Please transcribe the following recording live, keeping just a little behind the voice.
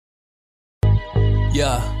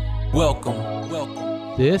Yeah, welcome.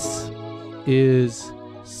 This is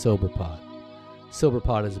SoberPod.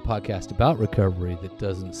 SoberPod is a podcast about recovery that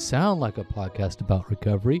doesn't sound like a podcast about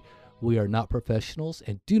recovery. We are not professionals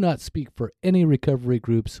and do not speak for any recovery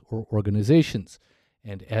groups or organizations.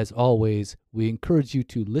 And as always, we encourage you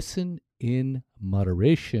to listen in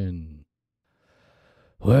moderation.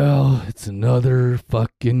 Well, it's another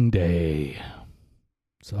fucking day.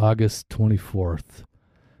 It's August 24th.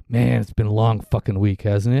 Man, it's been a long fucking week,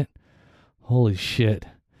 hasn't it? Holy shit.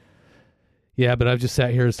 Yeah, but I've just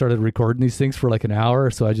sat here and started recording these things for like an hour,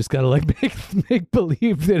 so I just gotta like make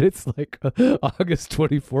believe that it's like August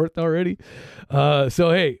 24th already. So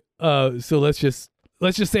let's just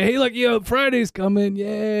say, hey, like, Friday's coming,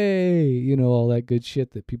 yay! You know, all that good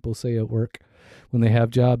shit that people say at work when they have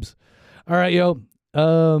jobs. All right,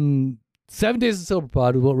 7 days of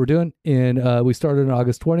SoberPod is what we're doing, and we started on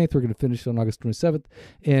August 20th. We're going to finish on August 27th,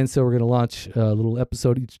 and so we're going to launch a little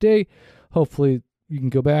episode each day. Hopefully, you can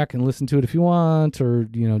go back and listen to it if you want, or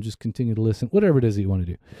just continue to listen, whatever it is that you want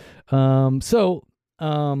to do. So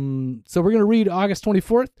we're going to read August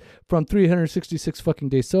 24th from 366 Fucking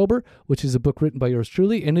Days Sober, which is a book written by yours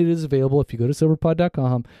truly, and it is available if you go to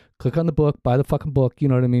soberpod.com, click on the book, buy the fucking book. You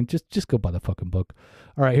know what I mean? Just go buy the fucking book.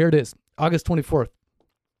 All right, here it is, August 24th.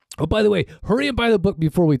 Oh, by the way, hurry and buy the book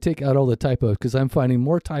before we take out all the typos, because I'm finding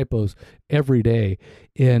more typos every day.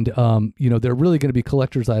 And, they're really going to be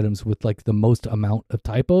collector's items with like the most amount of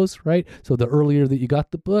typos, right? So the earlier that you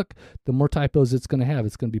got the book, the more typos it's going to have.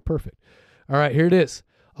 It's going to be perfect. All right, here it is.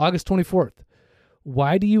 August 24th.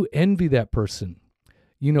 Why do you envy that person?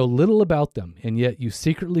 You know little about them, and yet you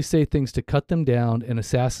secretly say things to cut them down and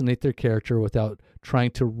assassinate their character without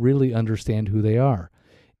trying to really understand who they are.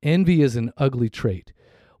 Envy is an ugly trait.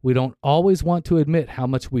 We don't always want to admit how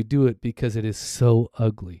much we do it because it is so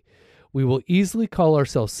ugly. We will easily call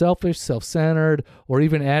ourselves selfish, self-centered, or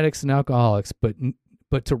even addicts and alcoholics,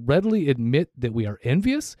 but to readily admit that we are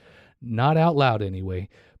envious, not out loud anyway,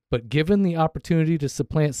 but given the opportunity to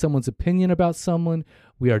supplant someone's opinion about someone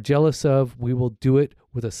we are jealous of, we will do it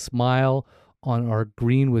with a smile on our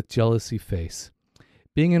green with jealousy face.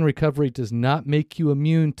 Being in recovery does not make you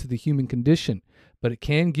immune to the human condition, but it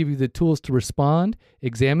can give you the tools to respond,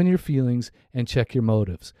 examine your feelings, and check your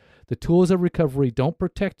motives. The tools of recovery don't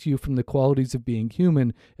protect you from the qualities of being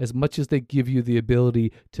human as much as they give you the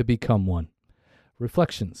ability to become one.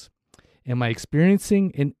 Reflections. Am I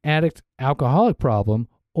experiencing an addict-alcoholic problem,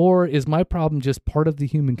 or is my problem just part of the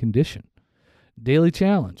human condition? Daily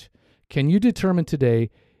challenge. Can you determine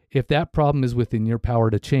today if that problem is within your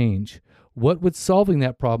power to change? What would solving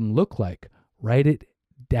that problem look like? Write it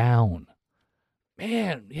down.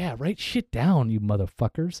 Man, yeah, write shit down, you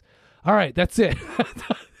motherfuckers. All right, that's it.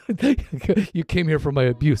 You came here for my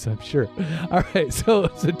abuse, I'm sure. All right, so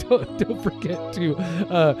don't forget to,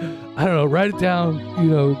 write it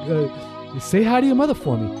down. Say hi to your mother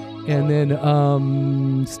for me, and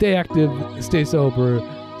then stay active, stay sober.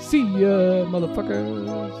 See ya,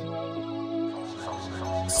 motherfuckers.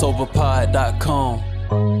 Soberpod.com.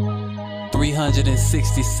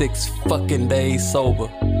 366 fucking days sober.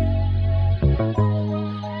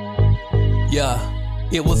 Yeah.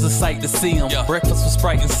 It was a sight to see him. Yeah. Breakfast with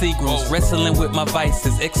Sprite and Seagrams. Wrestling with my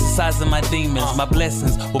vices, exercising my demons. My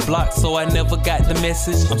blessings were blocked, so I never got the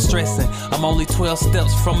message. I'm stressing. I'm only 12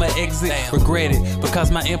 steps from an exit. Damn. Regret it,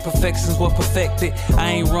 because my imperfections were perfected.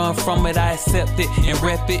 I ain't run from it, I accept it and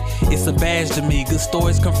rep it. It's a badge to me. Good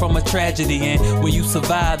stories come from a tragedy, and when you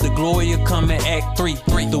survive, the glory will come in Act 3.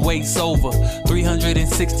 The wait's over.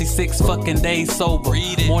 366 fucking days sober.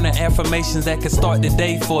 Morning affirmations that can start the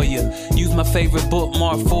day for you. Use my favorite bookmark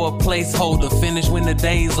for a placeholder. Finish when the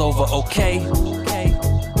day's over. Okay.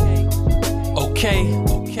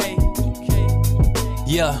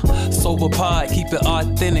 Yeah, SoberPod, keep it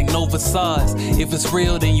authentic, no facades. If it's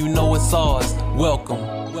real, then you know it's ours. Welcome.